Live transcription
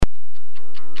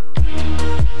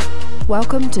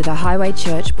Welcome to the Highway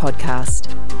Church podcast.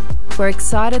 We're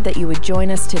excited that you would join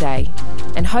us today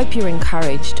and hope you're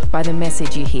encouraged by the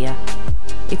message you hear.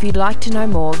 If you'd like to know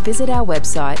more, visit our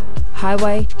website,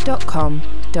 highway.com.au.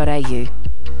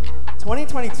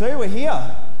 2022, we're here.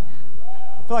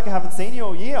 I feel like I haven't seen you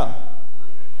all year.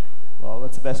 Well,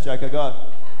 that's the best joke I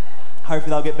got. Hopefully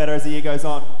they'll get better as the year goes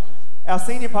on. Our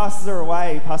senior pastors are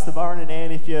away, Pastor Byron and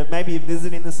Anne. If you're maybe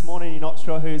visiting this morning, you're not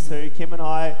sure who's who, Kim and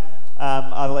I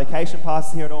are the location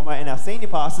pastors here at Ormeau, and our senior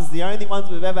pastors, the only ones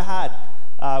we've ever had.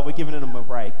 We're giving them a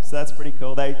break, so that's pretty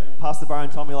cool. Pastor Byron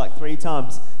told me like 3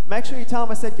 times, make sure you tell him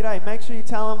I said g'day, make sure you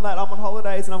tell him that I'm on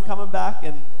holidays and I'm coming back,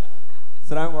 and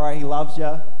so don't worry, he loves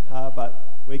you,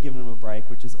 but we're giving him a break,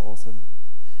 which is awesome.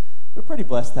 We're pretty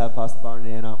blessed to have Pastor Byron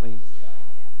and Anne, aren't we?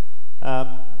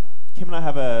 Kim and I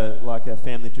have a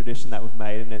family tradition that we've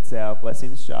made, and it's our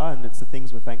blessings jar, and it's the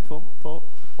things we're thankful for.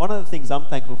 One of the things I'm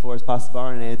thankful for is Pastor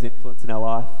Byron and Anne's influence in our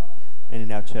life and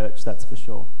in our church, that's for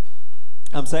sure.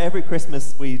 So every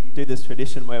Christmas we do this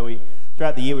tradition where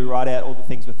throughout the year we write out all the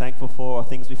things we're thankful for or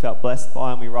things we felt blessed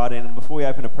by, and we write in, and before we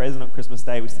open a present on Christmas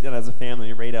Day, we sit down as a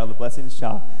family and read out the blessings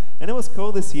jar. And it was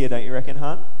cool this year, don't you reckon,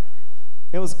 Hunt?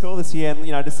 It was cool this year,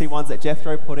 and to see ones that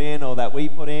Jethro put in or that we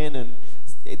put in, and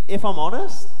if I'm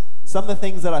honest, some of the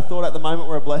things that I thought at the moment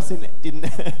were a blessing didn't,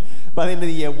 by the end of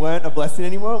the year, weren't a blessing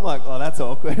anymore. I'm like, oh, that's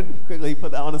awkward. Quickly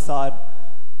put that one aside.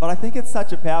 But I think it's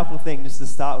such a powerful thing just to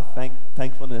start with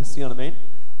thankfulness, you know what I mean?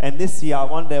 And this year, I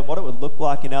wonder what it would look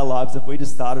like in our lives if we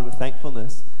just started with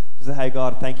thankfulness. We say, hey,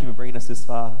 God, thank you for bringing us this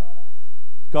far.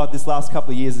 God, this last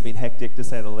couple of years has been hectic, to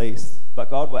say the least.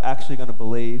 But God, we're actually going to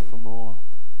believe for more.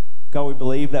 God, we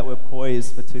believe that we're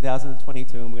poised for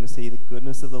 2022 and we're going to see the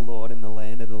goodness of the Lord in the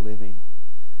land of the living.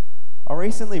 I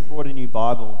recently brought a new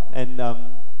Bible, and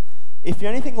if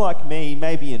you're anything like me,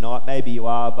 maybe you're not, maybe you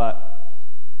are, but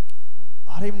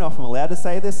I don't even know if I'm allowed to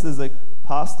say this as a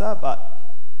pastor,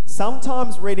 but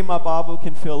sometimes reading my Bible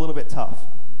can feel a little bit tough,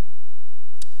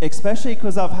 especially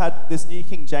because I've had this New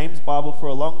King James Bible for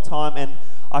a long time, and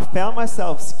I found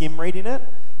myself skim reading it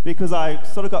because I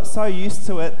sort of got so used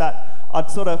to it that I'd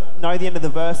sort of know the end of the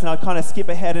verse and I'd kind of skip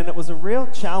ahead, and it was a real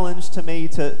challenge to me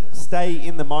to stay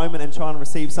in the moment and try and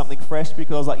receive something fresh,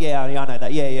 because I was like, yeah, I know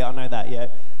that, yeah, I know that, yeah.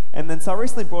 And then so I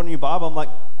recently brought a new Bible. I'm like,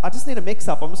 I just need a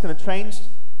mix-up. I'm just going to change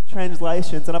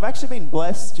translations, and I've actually been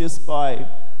blessed just by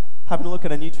having a look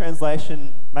at a new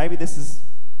translation. Maybe this is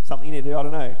something you need to do, I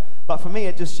don't know. But for me,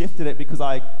 it just shifted it because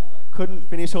I couldn't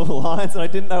finish all the lines and I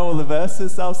didn't know all the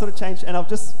verses, so I've sort of changed, and I'm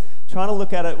just trying to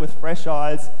look at it with fresh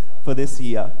eyes for this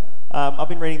year. I've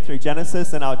been reading through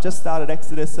Genesis, and I just started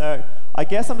Exodus, so I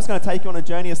guess I'm just going to take you on a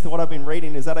journey as to what I've been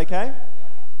reading. Is that okay?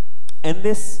 And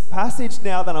this passage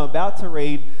now that I'm about to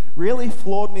read really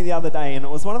floored me the other day, and it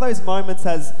was one of those moments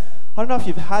I don't know if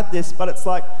you've had this, but it's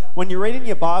like when you're reading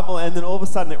your Bible and then all of a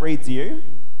sudden it reads you.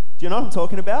 Do you know what I'm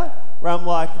talking about? Where I'm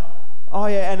like, oh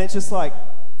yeah, and it's just like,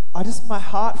 my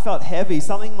heart felt heavy.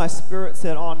 Something in my spirit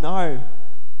said, oh no.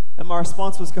 And my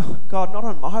response was, God, not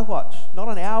on my watch, not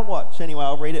on our watch. Anyway,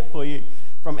 I'll read it for you.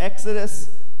 From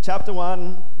Exodus chapter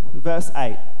 1, verse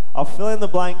 8. I'll fill in the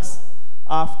blanks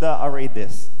after I read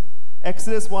this.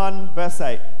 Exodus 1, verse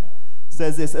 8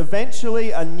 says this: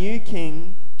 eventually a new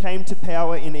king came to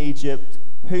power in Egypt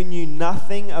who knew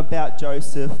nothing about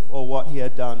Joseph or what he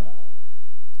had done.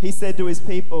 He said to his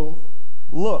people,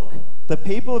 look, the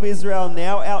people of Israel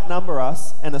now outnumber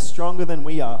us and are stronger than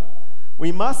we are.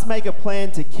 We must make a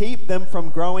plan to keep them from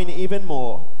growing even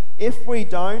more. If we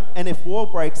don't, and if war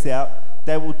breaks out,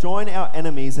 they will join our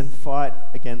enemies and fight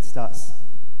against us.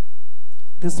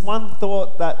 This one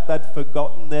thought that they'd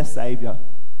forgotten their Savior.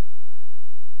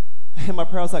 And my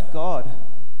prayer was like, God,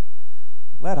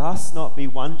 let us not be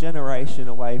one generation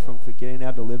away from forgetting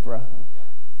our deliverer.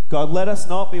 God, let us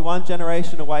not be one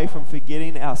generation away from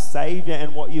forgetting our Savior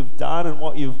and what you've done and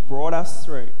what you've brought us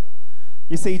through.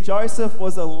 You see, Joseph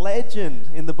was a legend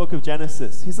in the book of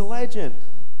Genesis. He's a legend.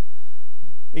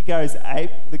 It goes,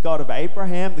 the God of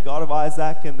Abraham, the God of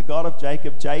Isaac, and the God of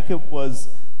Jacob. Jacob was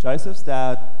Joseph's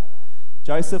dad.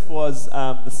 Joseph was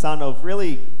the son of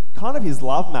really kind of his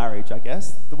love marriage, I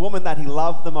guess. The woman that he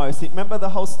loved the most. Remember the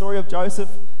whole story of Jacob?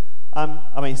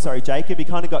 He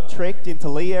kind of got tricked into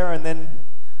Leah and then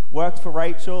worked for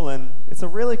Rachel, and it's a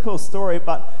really cool story,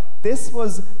 but this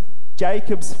was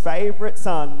Jacob's favorite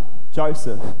son,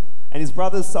 Joseph, and his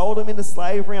brothers sold him into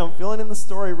slavery. I'm filling in the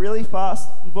story really fast.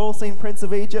 We've all seen Prince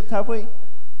of Egypt, have we?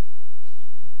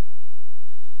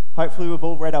 Hopefully we've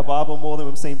all read our Bible more than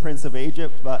we've seen Prince of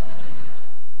Egypt, but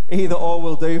either or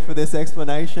will do for this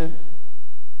explanation.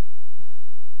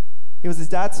 He was his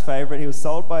dad's favorite. He was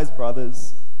sold by his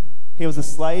brothers. He was a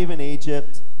slave in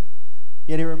Egypt,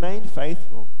 yet he remained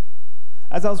faithful.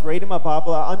 as I was reading my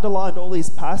Bible, I underlined all these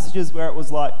passages where it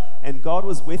was like, and God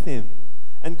was with him.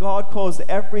 And God caused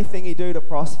everything he do to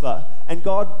prosper. And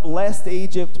God blessed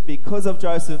Egypt because of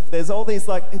Joseph. There's all these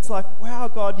it's like, wow,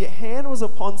 God, your hand was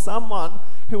upon someone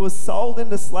who was sold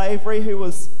into slavery, who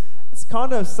was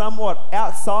kind of somewhat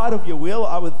outside of your will,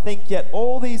 I would think, yet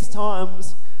all these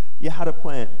times you had a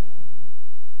plan.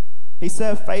 He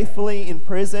served faithfully in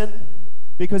prison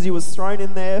because he was thrown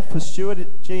in there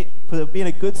for being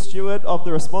a good steward of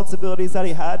the responsibilities that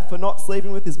he had, for not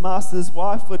sleeping with his master's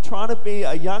wife, for trying to be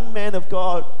a young man of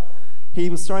God. He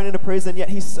was thrown into prison, yet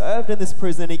he served in this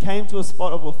prison. He came to a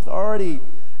spot of authority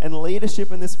and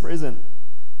leadership in this prison.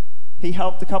 He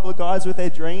helped a couple of guys with their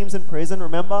dreams in prison,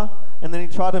 remember? And then he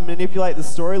tried to manipulate the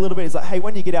story a little bit. He's like, hey,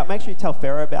 when you get out, make sure you tell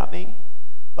Pharaoh about me.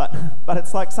 But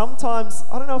it's like sometimes,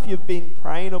 I don't know if you've been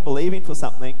praying or believing for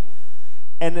something,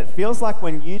 and it feels like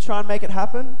when you try and make it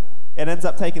happen, it ends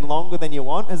up taking longer than you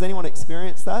want. Has anyone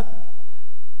experienced that?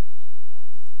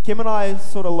 Kim and I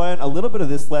sort of learned a little bit of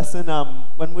this lesson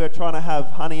when we were trying to have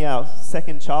Honey, our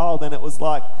second child, and it was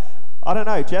like, I don't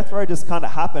know, Jethro just kind of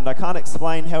happened. I can't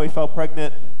explain how he fell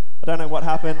pregnant. I don't know what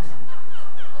happened.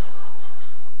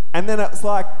 And then it's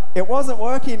like, it wasn't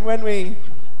working when we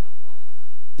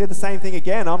did the same thing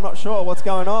again. I'm not sure what's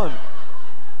going on.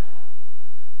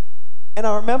 And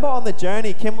I remember on the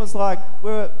journey, Kim was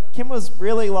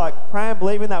really like praying,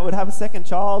 believing that we'd have a second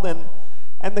child.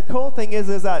 And the cool thing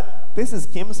is that this is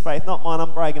Kim's faith, not mine.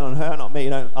 I'm bragging on her, not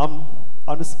me.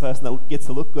 I'm just the person that gets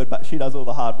to look good, but she does all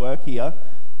the hard work here.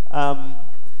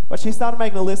 But she started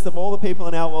making a list of all the people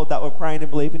in our world that were praying and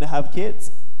believing to have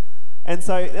kids. And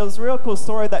so it was a real cool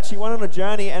story that she went on a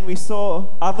journey and we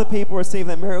saw other people receive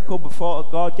their miracle before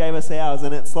God gave us ours.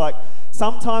 And it's like,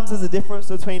 sometimes there's a difference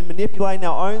between manipulating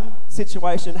our own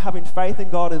situation, having faith in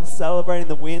God, and celebrating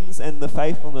the wins and the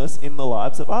faithfulness in the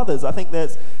lives of others. I think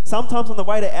there's sometimes on the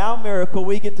way to our miracle,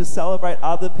 we get to celebrate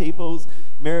other people's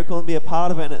miracle and be a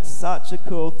part of it. And it's such a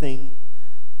cool thing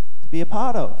to be a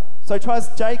part of. So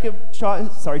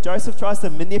Joseph tries to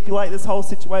manipulate this whole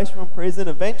situation from prison.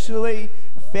 Eventually,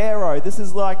 Pharaoh, this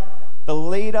is like the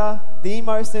leader, the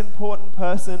most important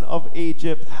person of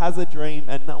Egypt, has a dream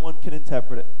and no one can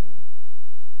interpret it.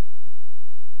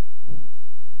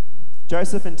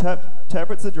 Joseph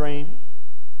interprets the dream,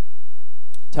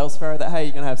 tells Pharaoh that, hey,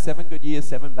 you're going to have 7 good years,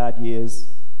 7 bad years.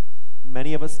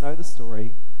 Many of us know the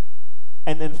story.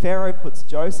 And then Pharaoh puts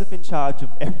Joseph in charge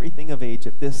of everything of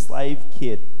Egypt, this slave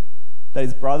kid that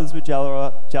his brothers were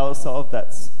jealous of,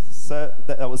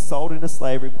 that was sold into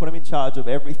slavery, put him in charge of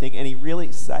everything, and he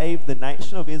really saved the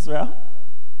nation of Israel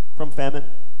from famine.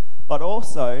 But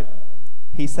also,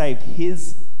 he saved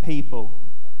his people.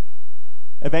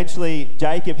 Eventually,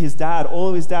 Jacob, his dad, all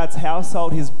of his dad's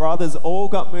household, his brothers, all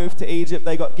got moved to Egypt.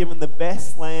 They got given the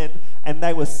best land, and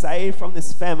they were saved from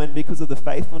this famine because of the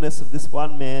faithfulness of this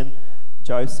one man,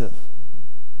 Joseph.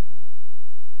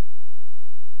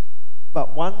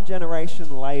 But one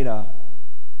generation later,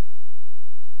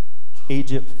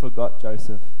 Egypt forgot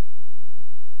Joseph.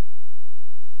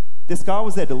 This guy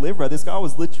was their deliverer. This guy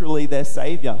was literally their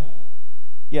savior.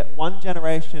 Yet one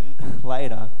generation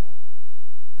later,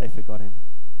 they forgot him.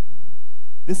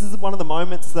 This is one of the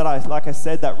moments that I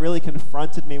said, that really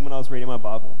confronted me when I was reading my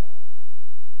Bible.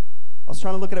 I was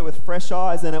trying to look at it with fresh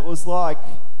eyes, and it was like,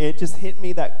 it just hit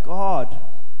me that God,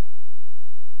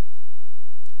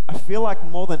 I feel like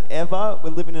more than ever,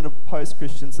 we're living in a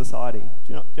post-Christian society.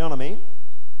 Do you know what I mean?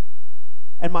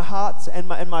 And my heart's, and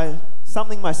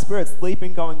my spirit's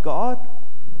leaping, going, God,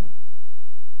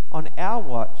 on our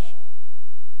watch,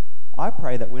 I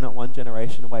pray that we're not one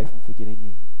generation away from forgetting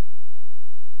you.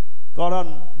 God,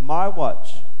 on my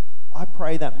watch, I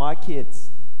pray that my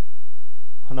kids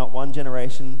are not one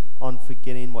generation on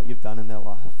forgetting what you've done in their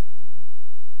life.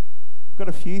 I've got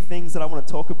a few things that I want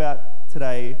to talk about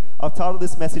today. I've titled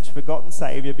this message Forgotten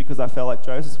Savior because I felt like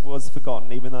Joseph was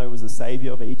forgotten even though he was the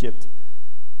savior of Egypt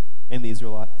and the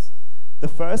Israelites. The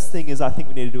first thing I think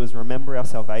we need to do is remember our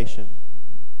salvation.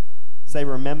 Say,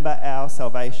 remember our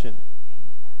salvation.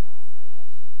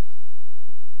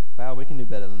 Wow, we can do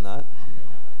better than that.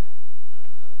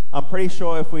 I'm pretty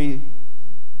sure if we...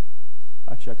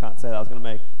 Actually, I can't say that. I was going to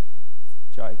make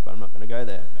a joke, but I'm not going to go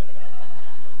there.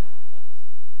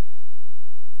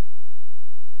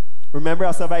 Remember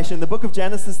our salvation. In the book of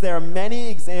Genesis, there are many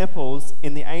examples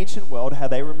in the ancient world how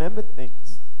they remembered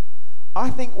things. I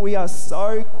think we are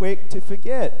so quick to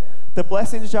forget. The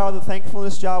blessings jar, the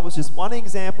thankfulness jar was just one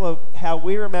example of how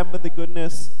we remember the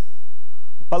goodness.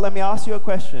 But let me ask you a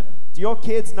question. Do your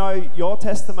kids know your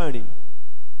testimony?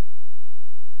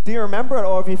 Do you remember it,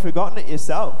 or have you forgotten it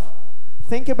yourself?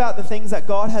 Think about the things that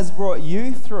God has brought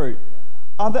you through.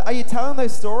 Are you telling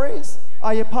those stories?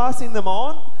 Are you passing them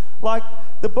on? Like,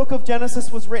 the book of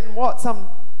Genesis was written, some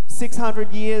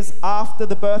 600 years after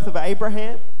the birth of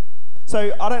Abraham?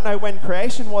 So I don't know when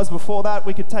creation was before that.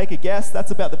 We could take a guess. That's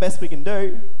about the best we can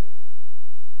do.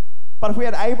 But if we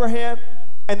had Abraham,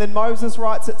 and then Moses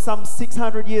writes it some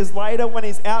 600 years later when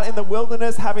he's out in the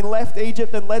wilderness, having left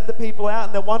Egypt and led the people out,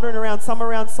 and they're wandering around, some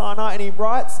around Sinai, and he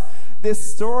writes this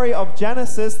story of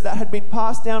Genesis that had been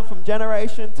passed down from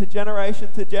generation to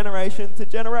generation to generation to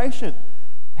generation.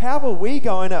 How are we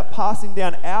going at passing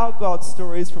down our God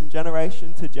stories from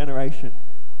generation to generation?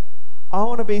 I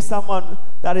want to be someone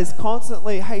that is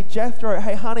constantly, hey Jethro,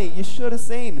 hey honey, you should have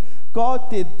seen, God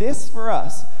did this for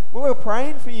us. We were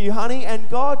praying for you, honey, and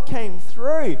God came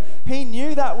through. He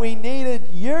knew that we needed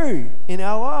you in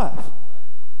our life.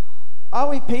 Are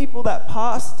we people that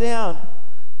pass down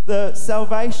the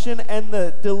salvation and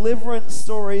the deliverance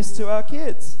stories to our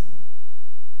kids?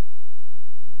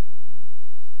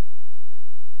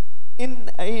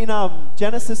 In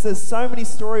Genesis, there's so many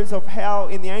stories of how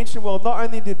in the ancient world, not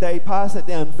only did they pass it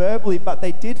down verbally, but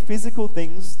they did physical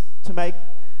things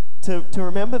to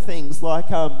remember things. Like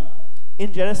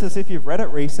in Genesis, if you've read it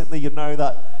recently, you'll know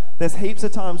that there's heaps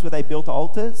of times where they built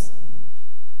altars.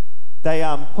 They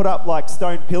put up like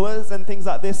stone pillars and things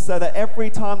like this, so that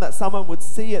every time that someone would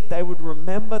see it, they would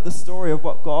remember the story of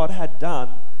what God had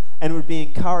done and would be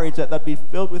encouraged, that they'd be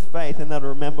filled with faith and they'd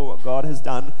remember what God has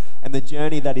done and the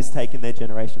journey that He's taken their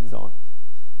generations on.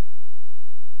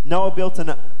 Noah built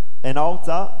an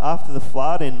altar after the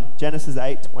flood in Genesis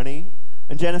 8:20.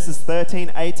 In Genesis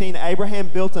 13:18, Abraham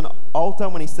built an altar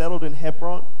when he settled in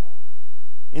Hebron.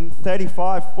 In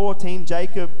 35:14,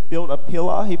 Jacob built a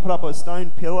pillar. He put up a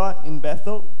stone pillar in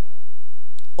Bethel.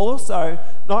 Also,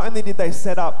 not only did they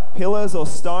set up pillars or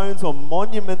stones or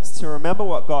monuments to remember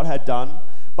what God had done,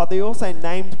 but they also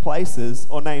named places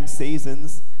or named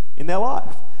seasons in their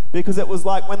life. Because it was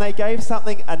like when they gave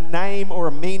something a name or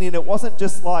a meaning, it wasn't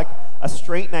just like a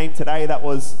street name today that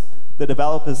was the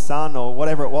developer's son or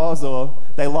whatever it was, or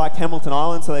they liked Hamilton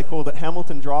Island, so they called it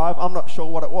Hamilton Drive. I'm not sure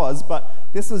what it was,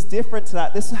 but this was different to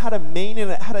that. This had a meaning,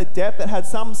 it had a depth, it had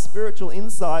some spiritual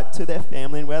insight to their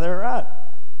family and where they were at.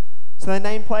 So they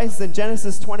named places. In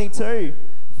Genesis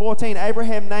 22:14,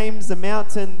 Abraham names the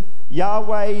mountain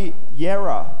Yahweh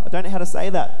Yerah. I don't know how to say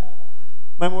that.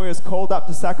 Remember, he was called up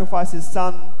to sacrifice his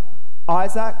son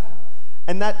Isaac,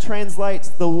 and that translates,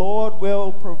 the Lord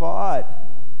will provide.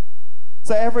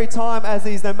 So every time as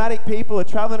these nomadic people are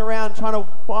traveling around trying to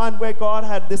find where God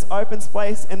had this open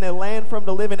space and their land for them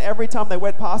to live in, every time they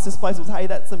went past this place, it was, hey,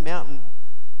 that's a mountain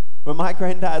where my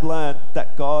granddad learned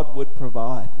that God would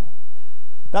provide.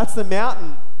 That's the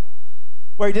mountain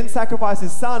where he didn't sacrifice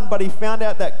his son, but he found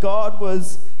out that God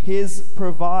was his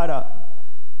provider.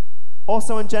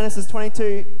 Also in Genesis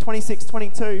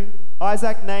 26:22,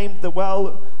 Isaac named the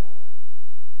well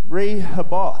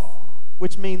Rehoboth,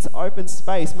 which means open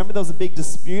space. Remember, there was a big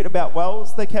dispute about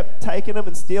wells. They kept taking them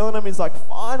and stealing them. He's like,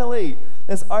 finally,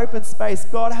 there's open space.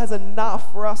 God has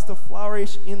enough for us to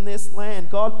flourish in this land.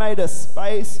 God made a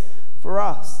space for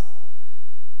us.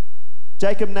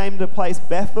 Jacob named a place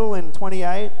Bethel in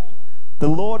 28. The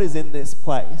Lord is in this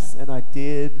place, and I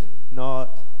did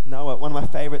not know it. One of my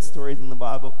favorite stories in the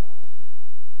Bible.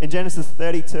 In Genesis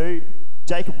 32,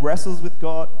 Jacob wrestles with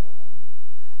God,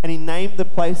 and he named the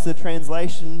place, the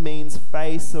translation means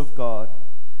face of God.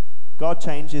 God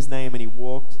changed his name and he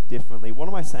walked differently. What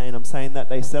am I saying? I'm saying that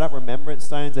they set up remembrance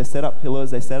stones, they set up pillars,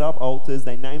 they set up altars,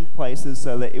 they named places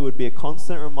so that it would be a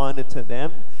constant reminder to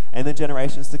them and the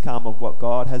generations to come of what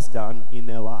God has done in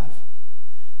their life.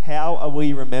 How are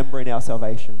we remembering our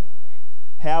salvation?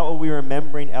 How are we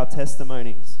remembering our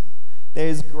testimonies?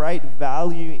 There's great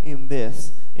value in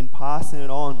this, in passing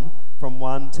it on from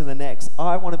one to the next.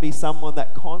 I want to be someone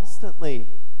that constantly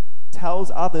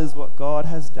tells others what God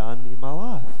has done in my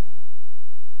life.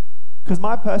 Because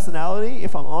my personality,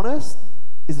 if I'm honest,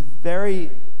 is very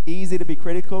easy to be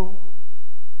critical.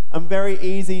 I'm very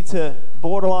easy to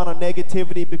borderline on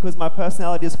negativity because my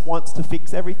personality just wants to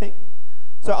fix everything.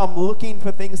 So I'm looking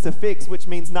for things to fix, which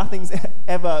means nothing's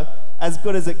ever as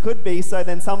good as it could be. So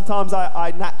then sometimes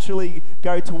I naturally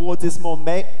go towards this more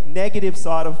negative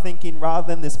side of thinking rather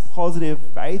than this positive,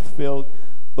 faith-filled,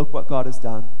 look what God has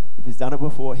done. If he's done it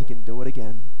before, he can do it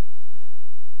again.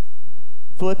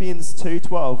 Philippians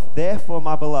 2:12, therefore,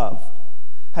 my beloved,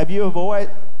 as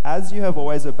you have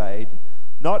always obeyed,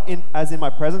 not as in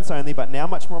my presence only, but now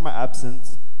much more in my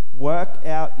absence, work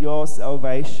out your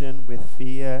salvation with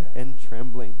fear and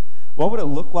trembling. What would it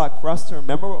look like for us to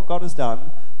remember what God has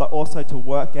done, but also to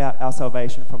work out our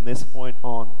salvation from this point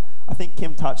on? I think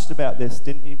Kim touched about this,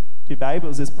 didn't you, babe? It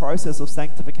was this process of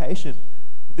sanctification.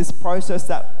 this process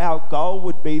that our goal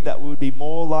would be that we would be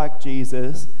more like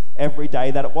Jesus every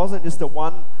day, that it wasn't just a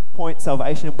one-point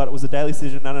salvation, but it was a daily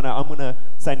decision. No, I'm going to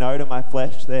say no to my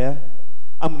flesh there.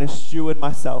 I'm going to steward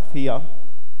myself here.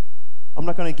 I'm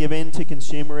not going to give in to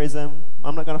consumerism.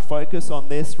 I'm not going to focus on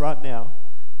this right now,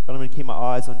 but I'm going to keep my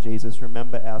eyes on Jesus.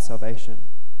 Remember our salvation.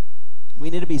 We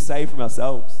need to be saved from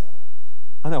ourselves.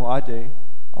 I know I do,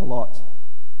 a lot.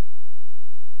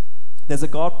 There's a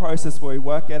God process where we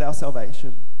work out our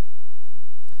salvation.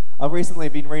 I've recently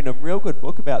been reading a real good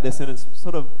book about this, and it's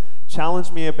sort of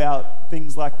challenged me about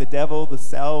things like the devil, the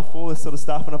self, all this sort of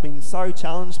stuff, and I've been so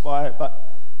challenged by it. But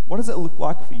what does it look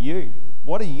like for you?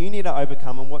 What do you need to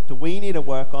overcome, and what do we need to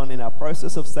work on in our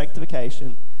process of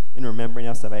sanctification in remembering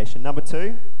our salvation? Number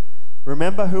 2,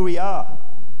 remember who we are.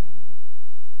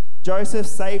 Joseph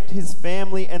saved his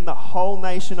family and the whole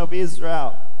nation of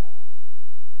Israel.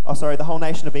 The whole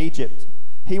nation of Egypt.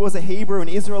 He was a Hebrew, an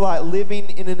Israelite living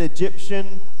in an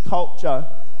Egyptian culture,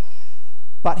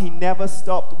 but he never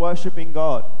stopped worshiping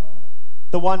God,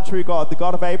 the one true God, the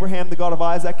God of Abraham, the God of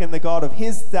Isaac, and the God of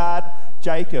his dad,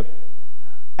 Jacob.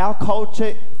 Our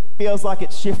culture feels like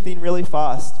it's shifting really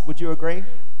fast. Would you agree?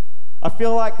 I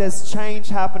feel like there's change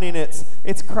happening.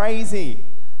 It's crazy.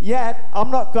 Yet,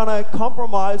 I'm not going to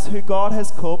compromise who God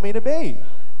has called me to be.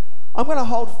 I'm going to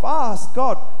hold fast.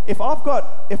 God, if I've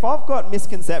got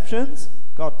misconceptions,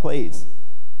 God, please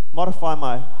modify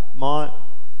my mind,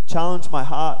 challenge my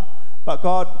heart. But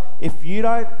God, if you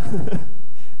don't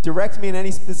direct me in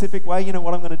any specific way, you know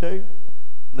what I'm going to do?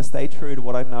 I'm going to stay true to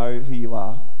what I know who you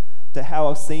are, to how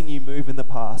I've seen you move in the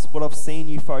past, what I've seen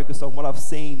you focus on, what I've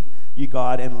seen you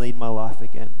guide and lead my life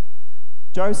again.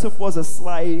 Joseph was a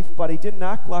slave, but he didn't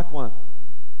act like one.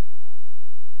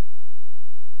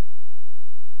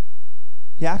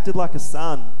 He acted like a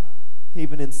son,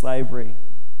 even in slavery.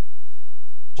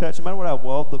 Church, no matter what our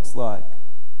world looks like,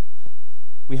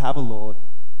 we have a Lord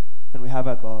and we have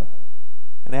our God.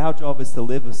 And our job is to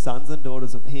live as sons and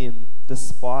daughters of Him,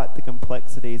 despite the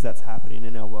complexities that's happening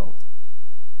in our world.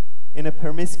 In a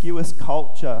promiscuous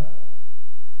culture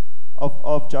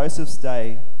of Joseph's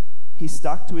day, he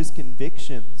stuck to his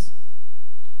convictions.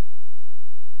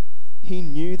 He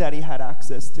knew that he had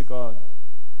access to God.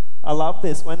 I love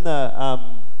this. When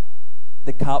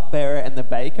the cupbearer and the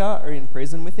baker are in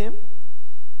prison with him,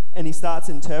 and he starts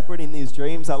interpreting these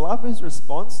dreams, I love his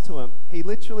response to him. He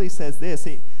literally says this.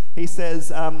 He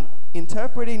says,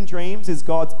 interpreting dreams is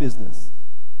God's business.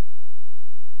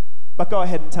 But go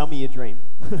ahead and tell me your dream.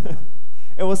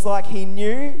 It was like he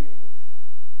knew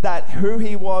that who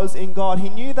he was in God. He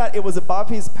knew that it was above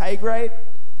his pay grade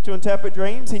to interpret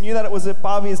dreams. He knew that it was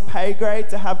above his pay grade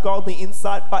to have godly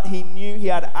insight, but he knew he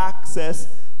had access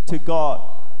to God.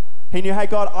 He knew, hey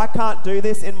God, I can't do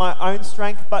this in my own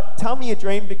strength, but tell me a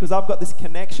dream because I've got this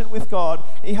connection with God.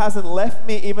 He hasn't left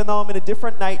me, even though I'm in a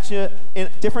different nature, in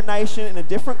a different nation, in a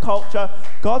different culture.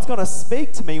 God's going to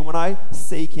speak to me when I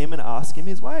seek Him and ask Him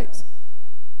His ways.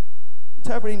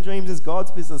 Interpreting dreams is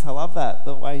God's business. I love that,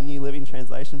 the way New Living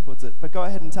Translation puts it. But go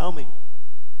ahead and tell me.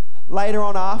 Later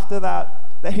on after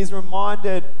that he's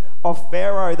reminded of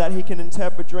Pharaoh that he can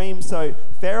interpret dreams. So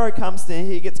Pharaoh comes to him,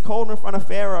 he gets called in front of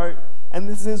Pharaoh, and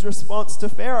this is his response to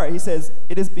Pharaoh. He says,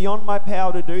 "It is beyond my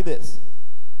power to do this."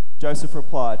 Joseph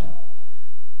replied,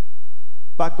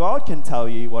 "But God can tell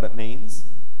you what it means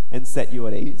and set you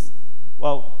at ease."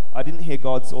 Well, I didn't hear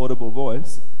God's audible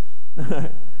voice.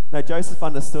 No, Joseph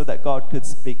understood that God could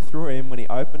speak through him when he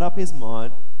opened up his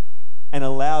mind and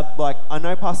allowed, like, I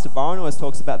know Pastor Byron always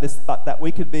talks about this, but that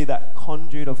we could be that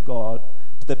conduit of God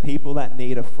to the people that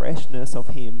need a freshness of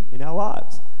Him in our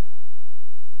lives.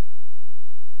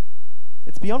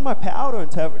 It's beyond my power to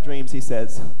interpret dreams, he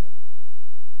says.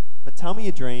 But tell me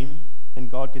a dream and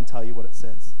God can tell you what it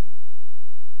says.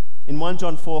 In 1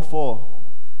 John 4:4,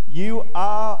 you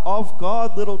are of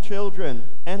God, little children,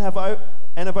 and have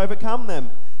overcome them,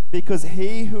 because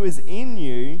He who is in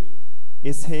you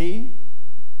is He.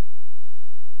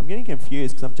 I'm getting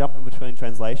confused because I'm jumping between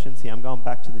translations here. I'm going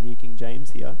back to the New King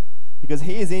James here. Because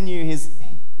He is in you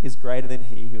is greater than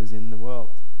he who is in the world.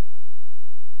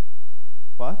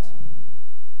 What?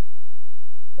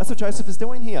 That's what Joseph is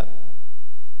doing here.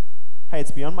 Hey,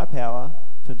 it's beyond my power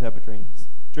to interpret dreams.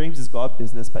 Dreams is God's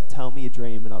business, but tell me a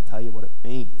dream and I'll tell you what it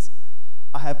means.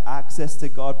 I have access to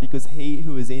God because He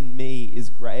who is in me is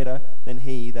greater than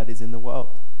he that is in the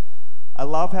world. I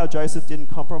love how Joseph didn't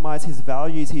compromise his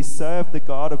values. He served the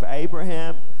God of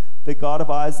Abraham, the God of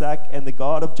Isaac, and the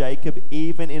God of Jacob,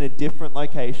 even in a different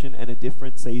location and a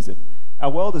different season. Our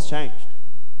world has changed.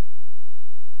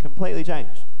 Completely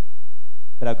changed.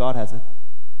 But our God hasn't.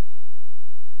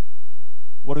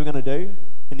 What are we going to do?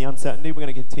 In the uncertainty, we're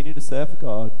going to continue to serve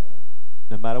God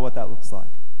no matter what that looks like.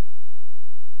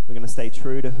 We're going to stay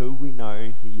true to who we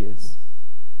know He is.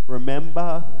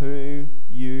 Remember who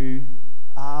you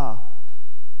are.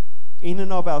 In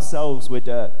and of ourselves, we're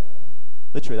dirt.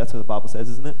 Literally, that's what the Bible says,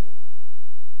 isn't it?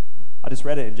 I just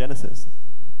read it in Genesis,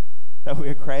 that we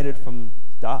are created from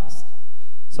dust.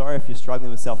 Sorry if you're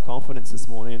struggling with self-confidence this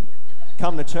morning.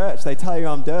 Come to church, they tell you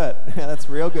I'm dirt. Yeah, that's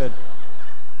real good.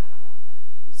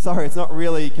 Sorry, it's not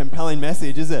really a compelling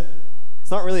message, is it?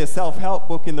 It's not really a self-help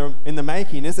book in the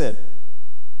making, is it?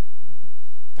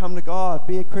 Come to God,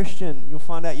 be a Christian, you'll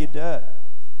find out you're dirt.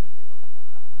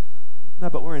 No,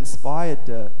 but we're inspired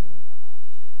dirt.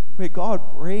 We're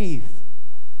God breathed.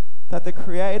 That the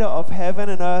creator of heaven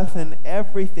and earth and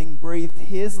everything breathed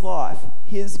His life,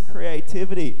 His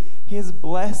creativity, His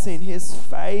blessing, His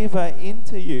favor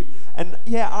into you. And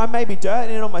yeah, I may be dirt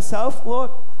in on myself,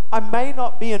 Lord. I may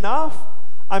not be enough.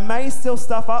 I may still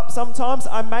stuff up sometimes.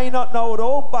 I may not know it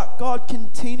all, but God,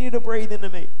 continue to breathe into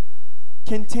me.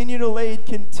 Continue to lead,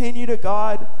 continue to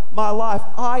guide my life.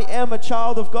 I am a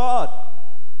child of God.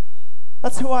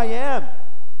 That's who I am.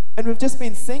 And we've just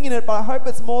been singing it, but I hope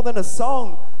it's more than a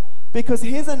song. Because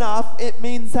His enough, it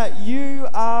means that you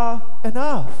are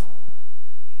enough.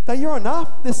 That you're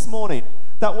enough this morning.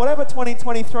 That whatever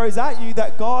 2020 throws at you,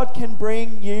 that God can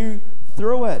bring you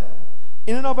through it.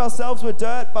 In and of ourselves, we're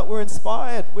dirt, but we're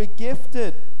inspired. We're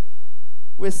gifted.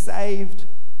 We're saved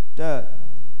dirt.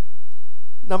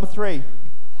 Number 3,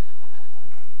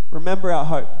 remember our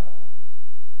hope.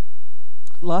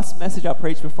 Last message I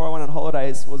preached before I went on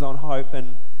holidays was on hope,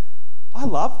 and I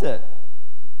loved it.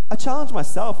 I challenged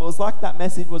myself. It was like that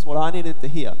message was what I needed to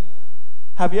hear.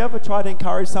 Have you ever tried to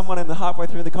encourage someone and halfway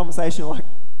through the conversation, like,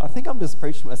 I think I'm just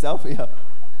preaching to myself here.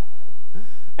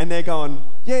 And they're going,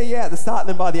 yeah, at the start, and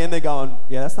then by the end they're going,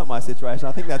 yeah, that's not my situation.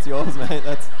 I think that's yours, mate.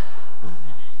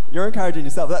 You're encouraging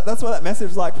yourself. That's what that message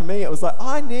was like for me. It was like,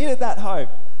 I needed that hope.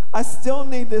 I still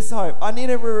need this hope. I need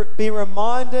to be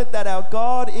reminded that our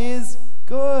God is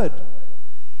good.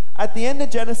 At the end of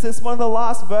Genesis, one of the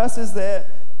last verses there,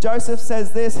 Joseph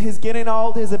says this, he's getting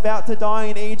old, he's about to die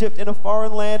in Egypt in a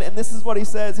foreign land, and this is what he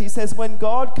says. He says, when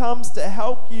God comes to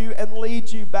help you and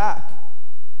lead you back.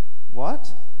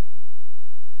 What?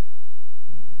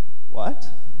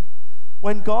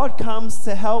 When God comes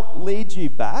to help lead you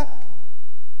back?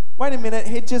 Wait a minute,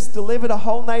 He'd just delivered a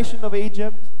whole nation of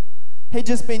Egypt. He'd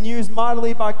just been used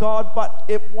mightily by God, but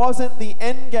it wasn't the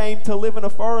end game to live in a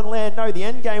foreign land. No, the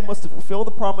end game was to fulfill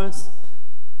the promise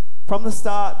from the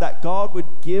start that God would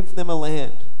give them a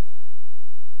land.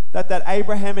 That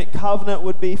Abrahamic covenant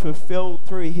would be fulfilled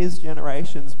through his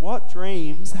generations. What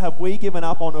dreams have we given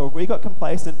up on, or have we got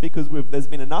complacent because there's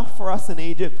been enough for us in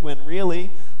Egypt when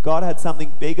really God had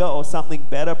something bigger or something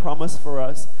better promised for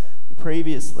us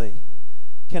previously?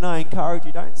 Can I encourage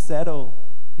you, don't settle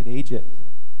in Egypt.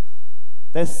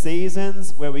 There's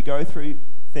seasons where we go through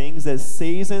things. There's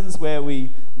seasons where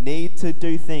we need to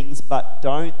do things, but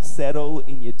don't settle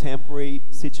in your temporary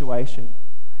situation.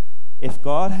 If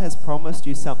God has promised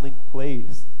you something,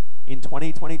 please, in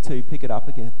 2022, pick it up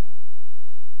again.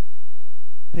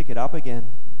 Pick it up again.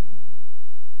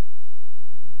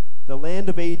 The land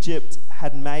of Egypt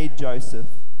had made Joseph.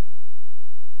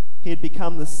 He had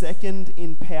become the second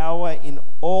in power in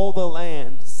all the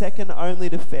land, second only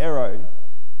to Pharaoh.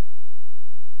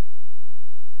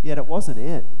 Yet it wasn't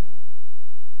it.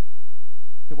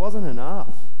 It wasn't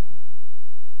enough.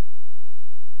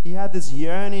 He had this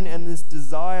yearning and this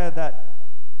desire that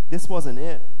this wasn't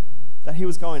it, that he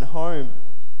was going home,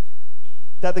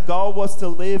 that the goal was to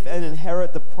live and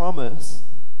inherit the promise,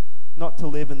 not to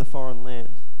live in the foreign land.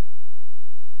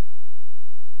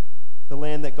 The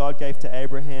land that God gave to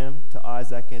Abraham, to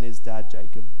Isaac, and his dad,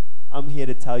 Jacob. I'm here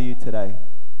to tell you today,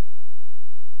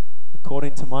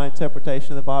 according to my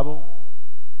interpretation of the Bible,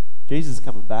 Jesus is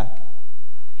coming back.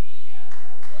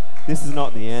 This is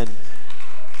not the end.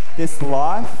 This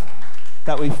life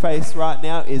that we face right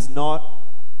now is not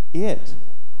it.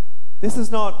 This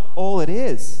is not all it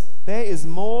is. There is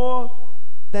more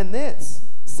than this.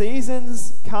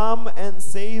 Seasons come and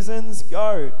seasons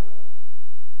go.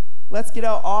 Let's get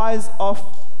our eyes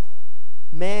off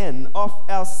man, off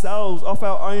ourselves, off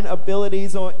our own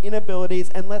abilities or inabilities,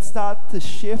 and let's start to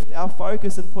shift our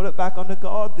focus and put it back onto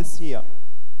God this year.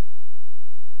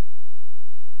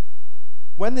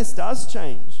 When this does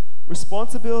change,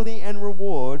 responsibility and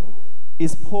reward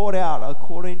is poured out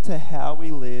according to how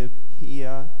we live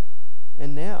here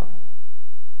and now.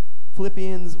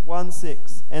 Philippians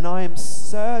 1:6, and I am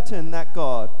certain that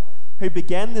God, who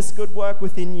began this good work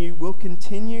within you, will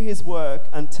continue his work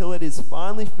until it is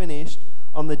finally finished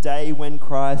on the day when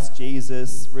Christ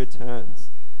Jesus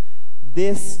returns.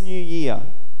 this new year,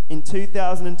 in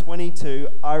 2022,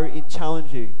 I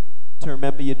challenge you to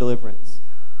remember your deliverance.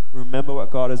 Remember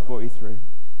what God has brought you through.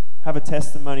 Have a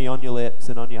testimony on your lips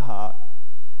and on your heart.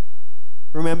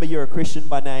 Remember you're a Christian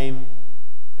by name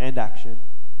and action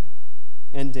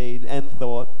and deed and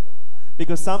thought.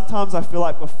 Because sometimes I feel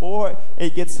like before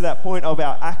it gets to that point of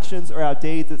our actions or our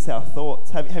deeds, it's our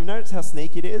thoughts. Have you noticed how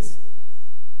sneaky it is?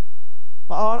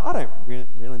 Oh, I don't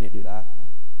really need to do that.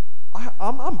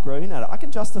 I'm brilliant at it. I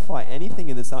can justify anything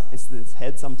in this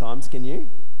head sometimes, can you?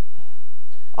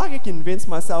 I can convince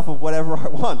myself of whatever I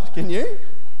want, can you?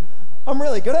 I'm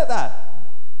really good at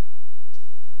that.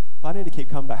 But I need to keep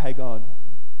coming back, hey God,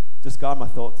 just guard my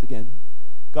thoughts again.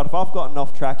 God, if I've gotten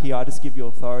off track here, I just give you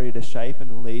authority to shape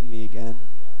and lead me again.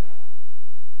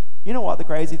 You know what the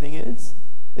crazy thing is?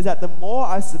 Is that the more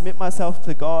I submit myself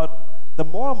to God, the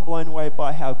more I'm blown away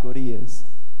by how good He is,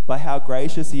 by how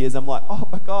gracious He is. I'm like, oh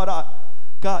my God,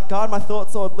 guard my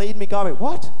thoughts, Lord, lead me, guide me.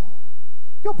 What?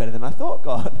 You're better than I thought,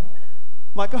 God.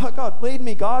 I'm like, God, lead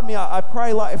me, guide me. I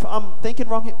pray like if I'm thinking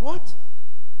wrong, what?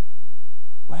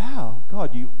 Wow,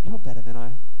 God, you're better than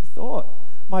I thought.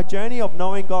 My journey of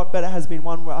knowing God better has been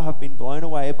one where I have been blown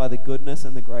away by the goodness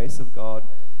and the grace of God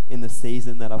in the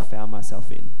season that I've found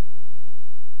myself in.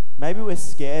 Maybe we're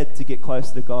scared to get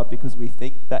closer to God because we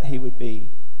think that He would be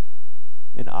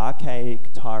an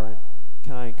archaic tyrant.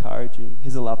 Can I encourage you?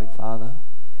 He's a loving Father.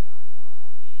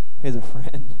 He's a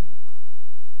friend.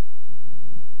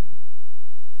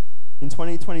 In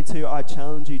 2022, I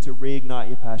challenge you to reignite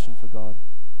your passion for God.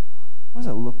 What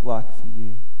does it look like for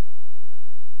you?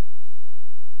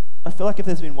 I feel like if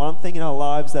there's been one thing in our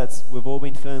lives we've all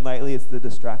been feeling lately, it's the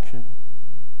distraction.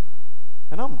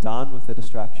 And I'm done with the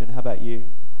distraction. How about you?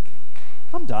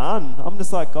 I'm done. I'm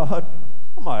just like, God,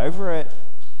 I'm over it.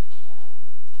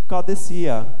 God, this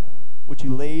year, would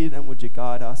you lead and would you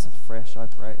guide us afresh, I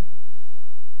pray.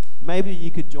 Maybe you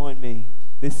could join me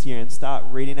this year and start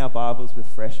reading our Bibles with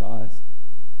fresh eyes.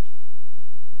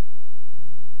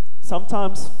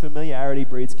 Sometimes familiarity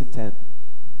breeds contempt.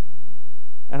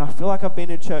 And I feel like I've been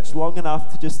in church long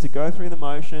enough to go through the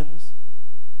motions,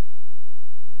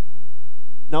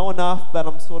 know enough that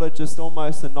I'm sort of just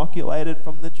almost inoculated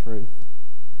from the truth.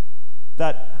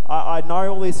 That I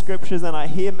know all these scriptures and I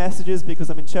hear messages because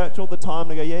I'm in church all the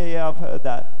time and I go, yeah, I've heard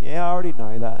that. Yeah, I already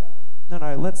know that.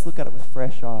 No, let's look at it with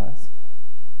fresh eyes.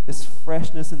 This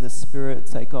freshness in the Spirit,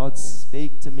 say, God,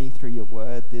 speak to me through your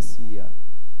word this year.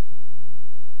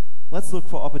 Let's look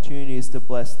for opportunities to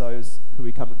bless those who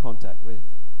we come in contact with.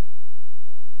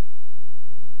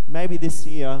 Maybe this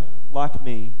year, like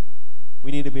me,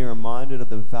 we need to be reminded of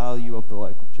the value of the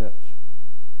local church.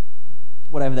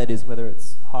 Whatever that is, whether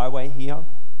it's Highway here,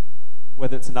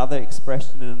 whether it's another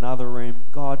expression in another room,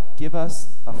 God, give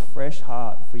us a fresh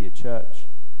heart for your church.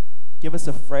 Give us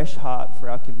a fresh heart for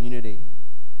our community.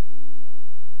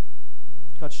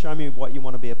 God, show me what you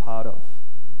want to be a part of.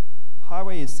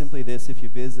 Highway is simply this, if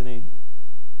you're visiting.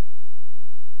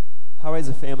 Highway is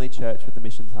a family church with a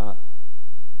missions heart.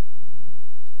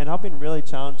 And I've been really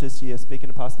challenged this year speaking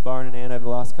to Pastor Byron and Anne over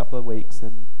the last couple of weeks,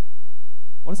 and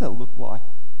what does that look like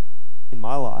in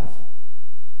my life?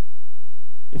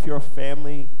 If you're a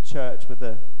family church with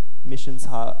a missions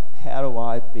heart, how do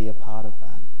I be a part of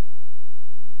that?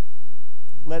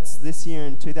 This year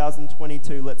in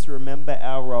 2022, let's remember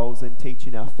our roles in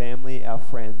teaching our family, our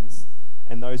friends,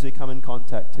 and those we come in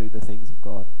contact to the things of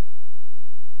God.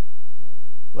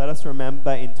 Let us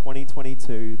remember in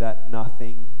 2022 that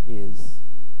nothing is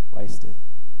wasted.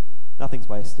 Nothing's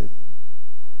wasted.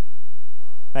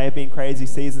 May have been crazy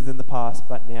seasons in the past,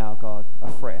 but now, God,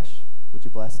 afresh, would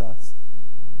you bless us?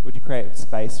 Would you create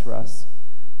space for us?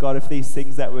 God, if these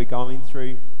things that we're going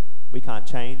through, we can't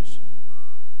change,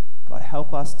 God,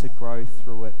 help us to grow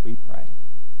through it, we pray.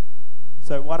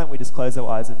 So why don't we just close our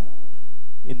eyes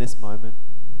in this moment?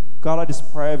 God, I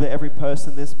just pray over every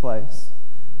person in this place.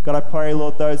 God, I pray,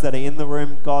 Lord, those that are in the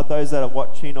room, God, those that are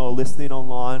watching or listening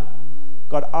online,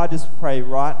 God, I just pray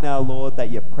right now, Lord,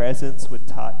 that your presence would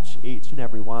touch each and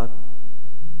every one.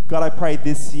 God, I pray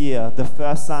this year, the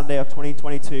first Sunday of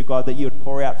 2022, God, that you would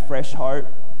pour out fresh hope,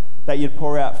 that you'd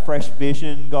pour out fresh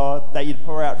vision, God, that you'd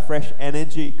pour out fresh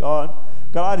energy, God.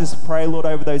 God, I just pray, Lord,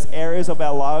 over those areas of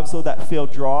our lives, Lord, that feel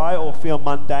dry or feel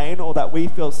mundane or that we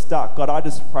feel stuck. God, I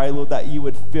just pray, Lord, that you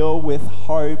would fill with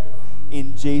hope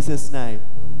in Jesus' name.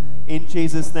 In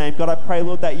Jesus' name. God, I pray,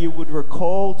 Lord, that you would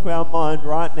recall to our mind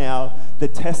right now the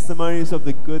testimonies of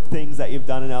the good things that you've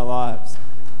done in our lives.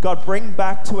 God, bring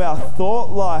back to our thought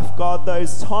life, God,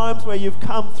 those times where you've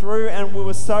come through and we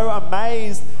were so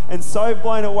amazed and so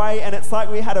blown away, and it's like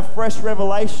we had a fresh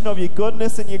revelation of your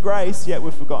goodness and your grace, yet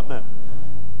we've forgotten it.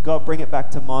 God, bring it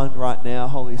back to mind right now,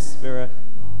 Holy Spirit.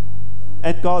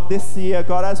 And God, this year,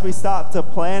 God, as we start to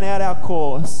plan out our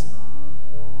course,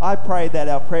 I pray that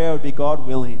our prayer would be God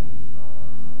willing.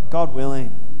 God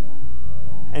willing.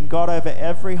 And God, over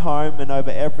every home and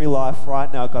over every life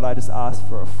right now, God, I just ask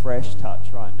for a fresh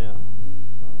touch right now.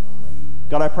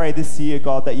 God, I pray this year,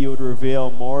 God, that you would reveal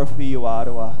more of who you are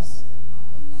to us.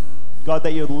 God,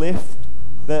 that you would lift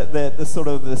the sort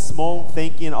of the small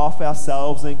thinking off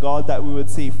ourselves, and God, that we would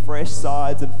see fresh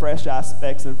sides and fresh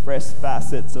aspects and fresh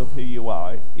facets of who you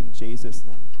are, in Jesus'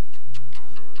 name.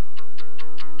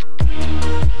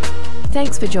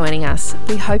 Thanks for joining us.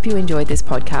 We hope you enjoyed this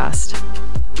podcast.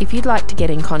 If you'd like to get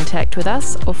in contact with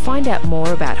us or find out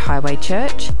more about Highway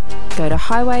Church, go to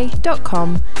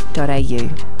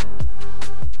highway.com.au.